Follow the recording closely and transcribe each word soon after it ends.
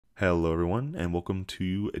Hello everyone, and welcome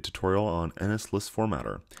to a tutorial on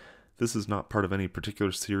NSListFormatter. This is not part of any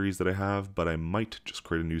particular series that I have, but I might just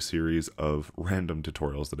create a new series of random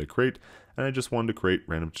tutorials that I create, and I just wanted to create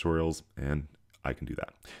random tutorials, and I can do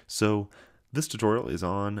that. So this tutorial is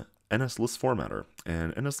on NSListFormatter,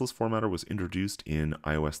 and NSListFormatter was introduced in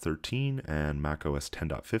iOS 13 and macOS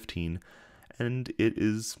 10.15, and it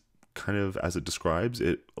is kind of, as it describes,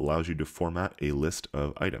 it allows you to format a list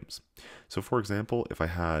of items. So for example, if I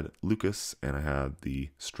had Lucas and I had the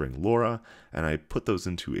string Laura and I put those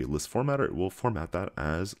into a list formatter, it will format that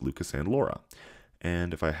as Lucas and Laura.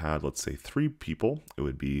 And if I had, let's say, 3 people, it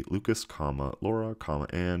would be Lucas, comma, Laura, comma,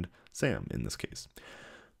 and Sam in this case.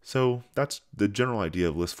 So that's the general idea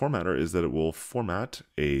of list formatter, is that it will format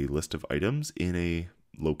a list of items in a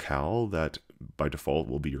locale that by default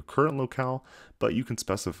will be your current locale, but you can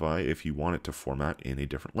specify if you want it to format in a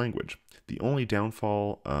different language. The only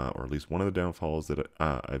downfall, or at least one of the downfalls that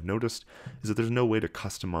I've noticed, is that there's no way to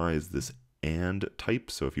customize this and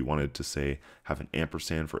type. So if you wanted to, say, have an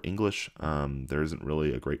ampersand for English, there isn't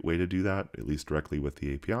really a great way to do that, at least directly with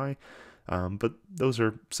the API. But those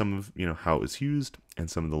are some of how it's used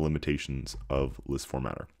and some of the limitations of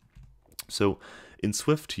ListFormatter. So in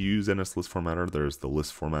Swift, to use NSListFormatter, there's the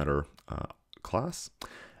ListFormatter class.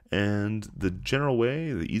 And the general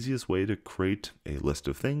way, the easiest way to create a list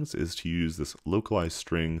of things is to use this localized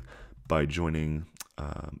string by joining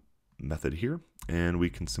method here. And we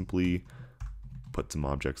can simply put some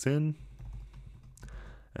objects in.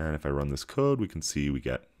 And if I run this code, we can see we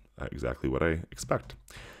get exactly what I expect.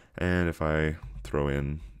 And if I throw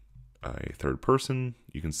in a third person,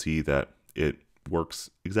 you can see that it works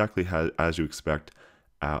exactly as you expect,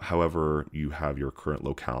 however you have your current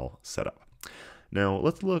locale set up. Now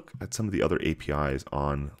let's look at some of the other APIs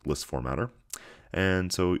on ListFormatter.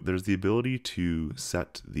 And so there's the ability to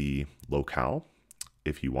set the locale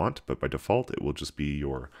if you want, but by default it will just be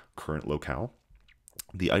your current locale.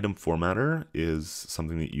 The item formatter is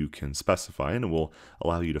something that you can specify, and it will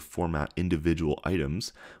allow you to format individual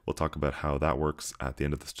items. We'll talk about how that works at the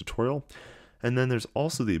end of this tutorial. And then there's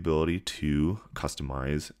also the ability to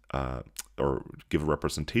customize or give a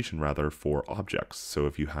representation rather for objects. So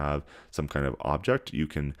if you have some kind of object, you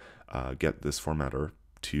can get this formatter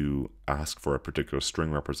to ask for a particular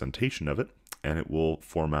string representation of it, and it will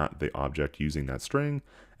format the object using that string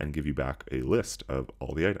and give you back a list of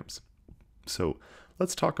all the items. So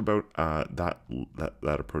let's talk about that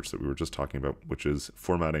approach that we were just talking about, which is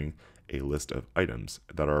formatting a list of items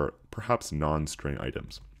that are perhaps non-string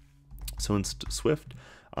items. So in Swift,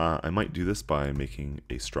 I might do this by making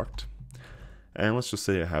a struct. And let's just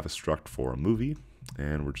say I have a struct for a movie,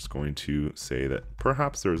 and we're just going to say that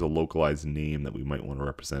perhaps there's a localized name that we might want to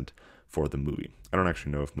represent for the movie. I don't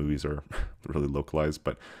actually know if movies are really localized,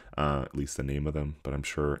 but at least the name of them. But I'm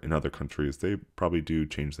sure in other countries, they probably do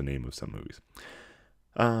change the name of some movies.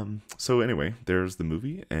 So anyway, there's the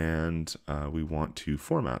movie, and we want to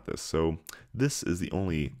format this. So this is the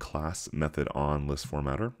only class method on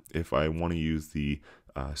ListFormatter. If I want to use the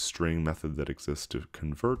string method that exists to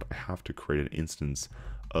convert, I have to create an instance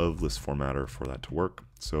of ListFormatter for that to work.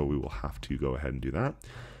 So we will have to go ahead and do that.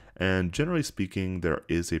 And generally speaking, there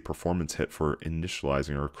is a performance hit for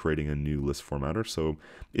initializing or creating a new list formatter. So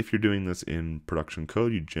if you're doing this in production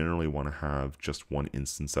code, you generally want to have just one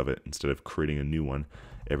instance of it instead of creating a new one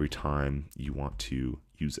every time you want to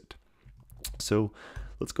use it. So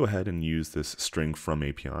let's go ahead and use this string from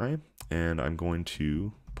API, and I'm going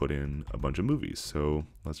to put in a bunch of movies. So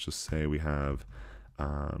let's just say we have,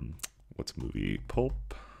 what's a movie?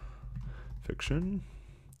 Pulp Fiction.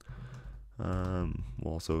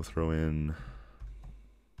 We'll also throw in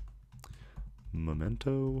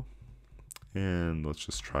Memento, and let's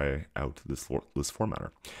just try out this list formatter.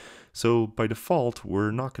 So by default, we're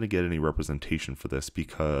not going to get any representation for this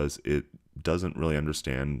because it doesn't really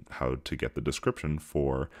understand how to get the description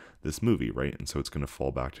for this movie, right? And so it's going to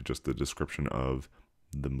fall back to just the description of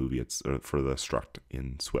the movie it's for the struct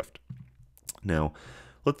in Swift. Now,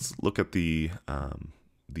 let's look at the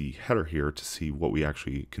header here to see what we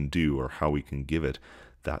actually can do or how we can give it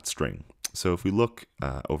that string. So if we look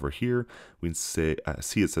over here, we can see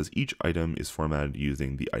it says each item is formatted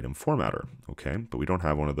using the item formatter, okay? But we don't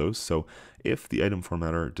have one of those. So if the item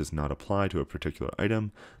formatter does not apply to a particular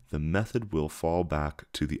item, the method will fall back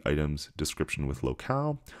to the item's description with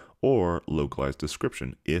locale or localized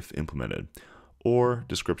description if implemented, or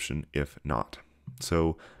description if not.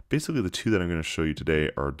 So basically the two that I'm going to show you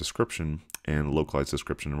today are description and localized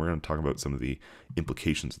description, and we're going to talk about some of the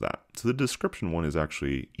implications of that. So the description one is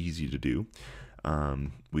actually easy to do.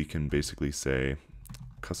 We can basically say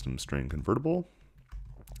custom string convertible,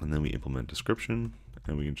 and then we implement description,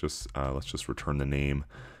 and we can just, let's just return the name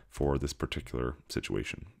for this particular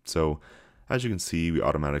situation. So as you can see, we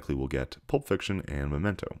automatically will get Pulp Fiction and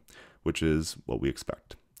Memento, which is what we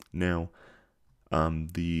expect. Now,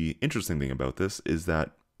 the interesting thing about this is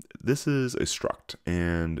that this is a struct,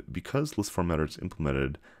 and because ListFormatter is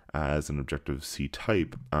implemented as an Objective-C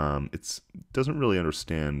type, it doesn't really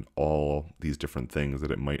understand all these different things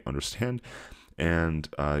that it might understand. And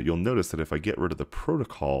you'll notice that if I get rid of the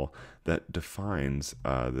protocol that defines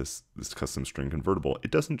this custom string convertible,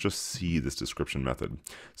 it doesn't just see this description method.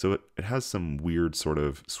 So it has some weird sort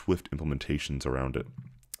of Swift implementations around it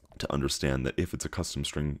to understand that if it's a custom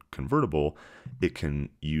string convertible, it can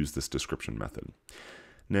use this description method.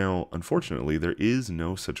 Now, unfortunately, there is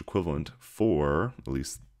no such equivalent for, at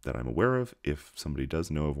least that I'm aware of. If somebody does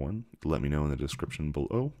know of one, let me know in the description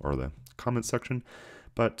below or the comment section.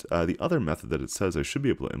 But the other method that it says I should be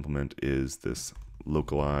able to implement is this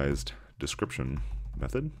localized description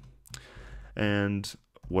method. And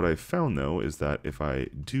what I found, though, is that if I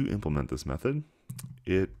do implement this method,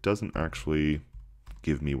 it doesn't actually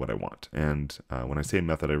give me what I want. And when I say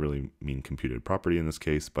method, I really mean computed property in this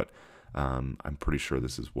case, but I'm pretty sure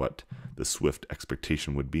this is what the Swift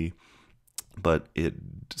expectation would be. But it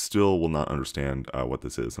still will not understand what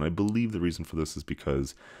this is. And I believe the reason for this is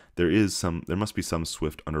because there must be some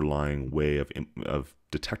Swift underlying way of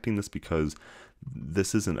detecting this, because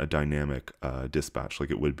this isn't a dynamic dispatch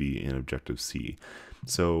like it would be in Objective-C.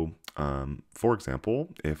 So, for example,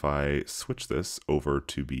 if I switch this over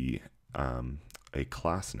to be a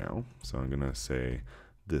class now, so I'm going to say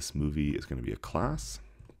this movie is going to be a class.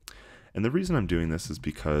 And the reason I'm doing this is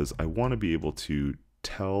because I want to be able to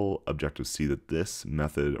tell Objective-C that this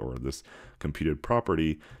method or this computed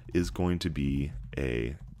property is going to be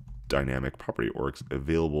a dynamic property or it's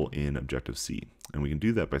available in Objective-C. And we can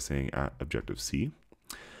do that by saying @Objective-C.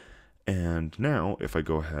 And now if I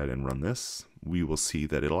go ahead and run this, we will see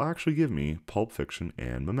that it'll actually give me Pulp Fiction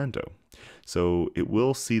and Memento. So it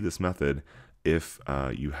will see this method if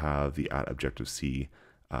you have the @Objective-C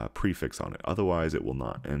prefix on it. Otherwise it will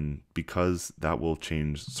not. And because that will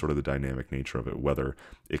change sort of the dynamic nature of it, whether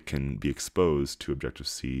it can be exposed to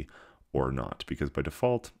Objective-C or not, because by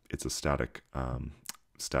default it's a static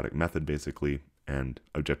method basically, and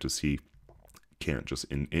Objective-C can't just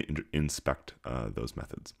inspect those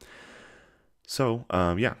methods. So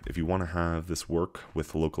yeah, if you want to have this work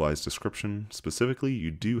with the localized description specifically,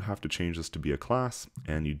 you do have to change this to be a class,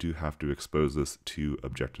 and you do have to expose this to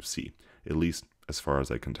Objective-C, at least as far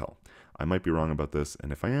as I can tell. I might be wrong about this,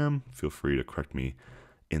 and if I am, feel free to correct me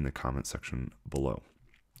in the comment section below.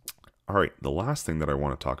 All right, the last thing that I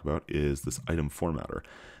want to talk about is this item formatter.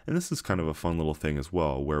 And this is kind of a fun little thing as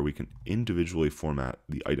well, where we can individually format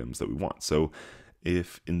the items that we want. So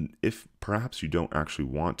if perhaps you don't actually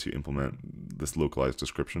want to implement this localized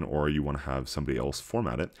description, or you want to have somebody else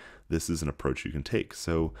format it, this is an approach you can take.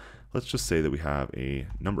 So let's just say that we have a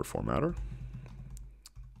number formatter,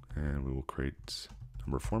 and we will create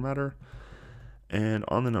number formatter. And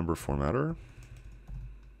on the number formatter,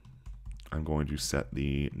 I'm going to set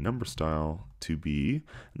the number style to be,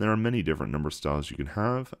 and there are many different number styles you can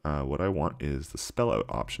have. What I want is the spell out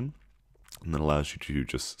option, and that allows you to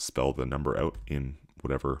just spell the number out in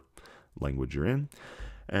whatever language you're in.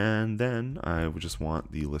 And then I would just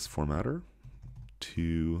want the list formatter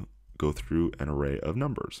to go through an array of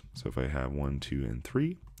numbers. So if I have 1, 2, and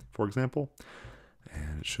 3, for example,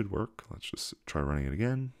 and it should work. Let's just try running it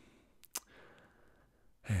again.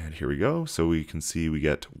 And here we go. So we can see we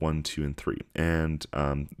get 1, 2, and 3. And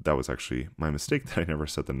that was actually my mistake that I never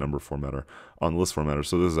set the number formatter on the list formatter.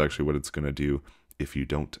 So this is actually what it's going to do if you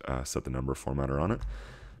don't set the number formatter on it.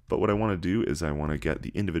 But what I want to do is I want to get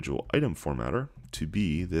the individual item formatter to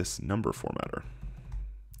be this number formatter.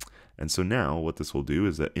 And so now what this will do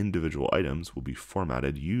is that individual items will be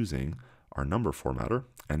formatted using our number formatter.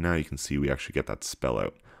 And now you can see we actually get that spell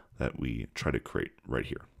out that we try to create right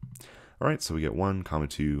here. All right, so we get 1,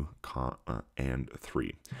 2, and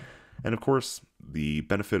 3. And of course, the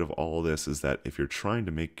benefit of all of this is that if you're trying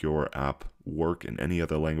to make your app work in any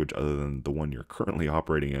other language other than the one you're currently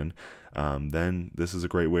operating in, then this is a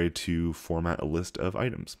great way to format a list of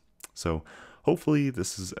items. So hopefully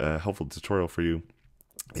this is a helpful tutorial for you.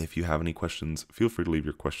 If you have any questions, feel free to leave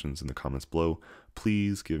your questions in the comments below.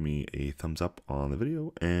 Please give me a thumbs up on the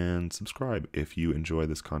video and subscribe if you enjoy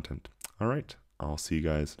this content. All right, I'll see you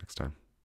guys next time.